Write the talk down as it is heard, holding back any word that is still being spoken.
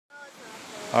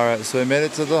Alright, so we made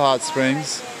it to the hot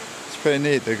springs. It's pretty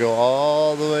neat. They go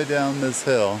all the way down this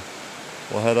hill.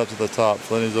 We'll head up to the top.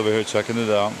 Flinny's over here checking it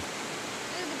out. Look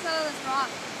at the color of this rock.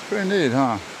 Pretty neat,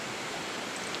 huh?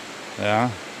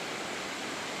 Yeah.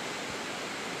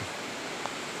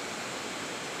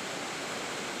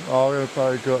 Oh, we're gonna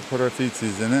probably go up, put our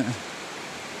feetsies in it.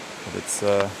 But it's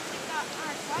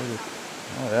pretty,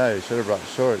 oh yeah, you should have brought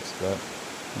shorts, but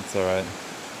it's alright.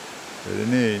 Pretty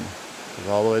neat. Goes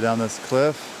all the way down this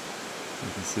cliff.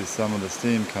 You can see some of the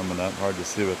steam coming up. Hard to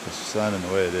see with the sun and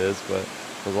the way it is, but it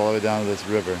goes all the way down to this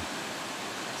river.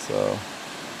 So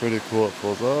pretty cool. It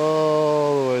flows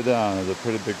all the way down. There's a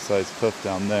pretty big sized cliff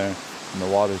down there, and the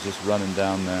water's just running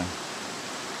down there.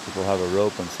 People have a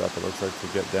rope and stuff, it looks like, to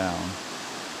get down.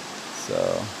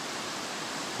 So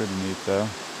pretty neat though.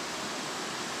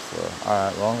 So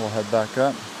alright, well, we'll head back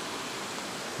up.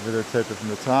 Videotape it from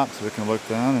the top so we can look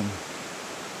down and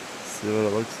see what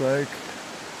it looks like.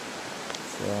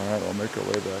 So alright, we'll make our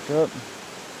way back up.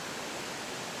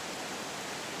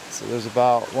 So there's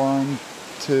about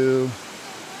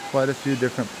quite a few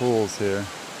different pools here.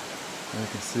 And you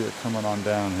can see it coming on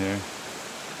down here.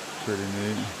 Pretty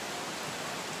neat.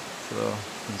 So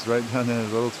it's right down there, a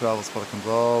little travel spot comes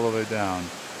all the way down.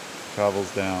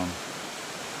 Travels down.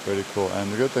 Pretty cool.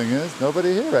 And the good thing is,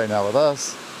 nobody here right now with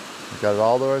us. We got it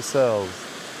all to ourselves.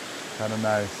 Kind of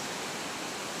nice.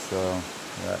 So,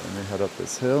 yeah, let me head up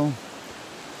this hill.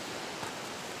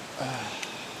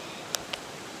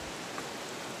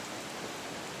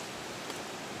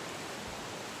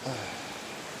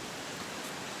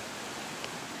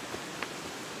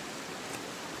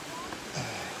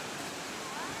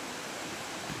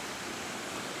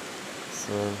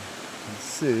 So you can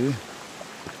see,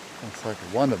 looks like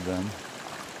one of them.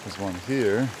 There's one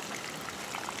here,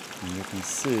 and you can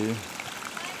see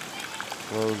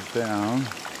flows down.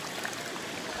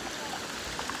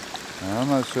 And I'm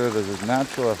not sure if this is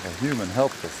natural, if a human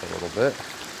helped us a little bit.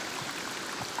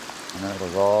 And that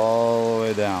goes all the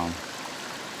way down.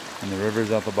 And the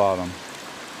river's at the bottom.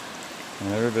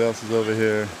 And everybody else is over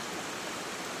here.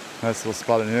 Nice little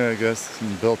spot in here, I guess,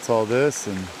 and built all this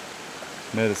and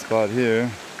made a spot here.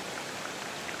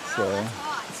 So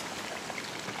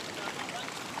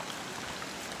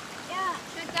yeah,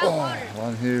 check that water.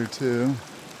 One here too.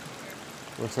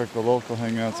 Looks like the local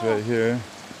hangouts right here.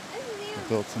 They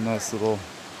built a nice little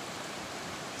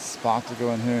spot to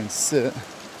go in here and sit.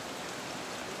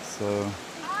 So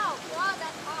Wow,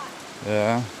 that's hot.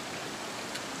 yeah.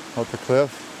 Up the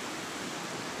cliff.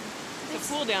 There's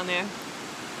a pool down there.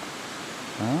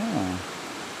 Ah.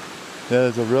 Yeah,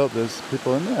 there's a rope. There's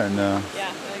people in there now. Yeah,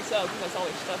 I think so, because there's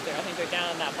always stuff there. I think they're down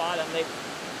on that bottom. They've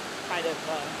kind of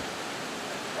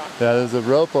rocked. Yeah, there's a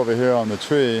rope over here on the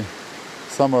tree.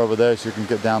 Somewhere over there so you can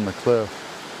get down the cliff.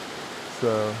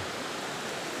 So,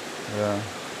 yeah.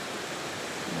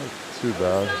 Not too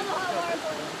bad.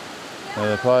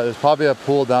 Yeah, there's probably a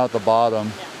pool down at the bottom.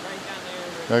 Yeah, right down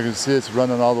there. I can see it's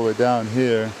running all the way down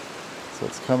here. So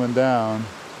it's coming down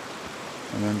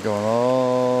and then going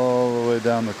all the way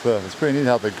down the cliff. It's pretty neat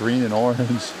how the green and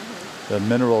orange, the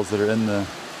minerals that are in the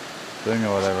thing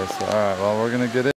or whatever. So, alright, well, we're going to get in.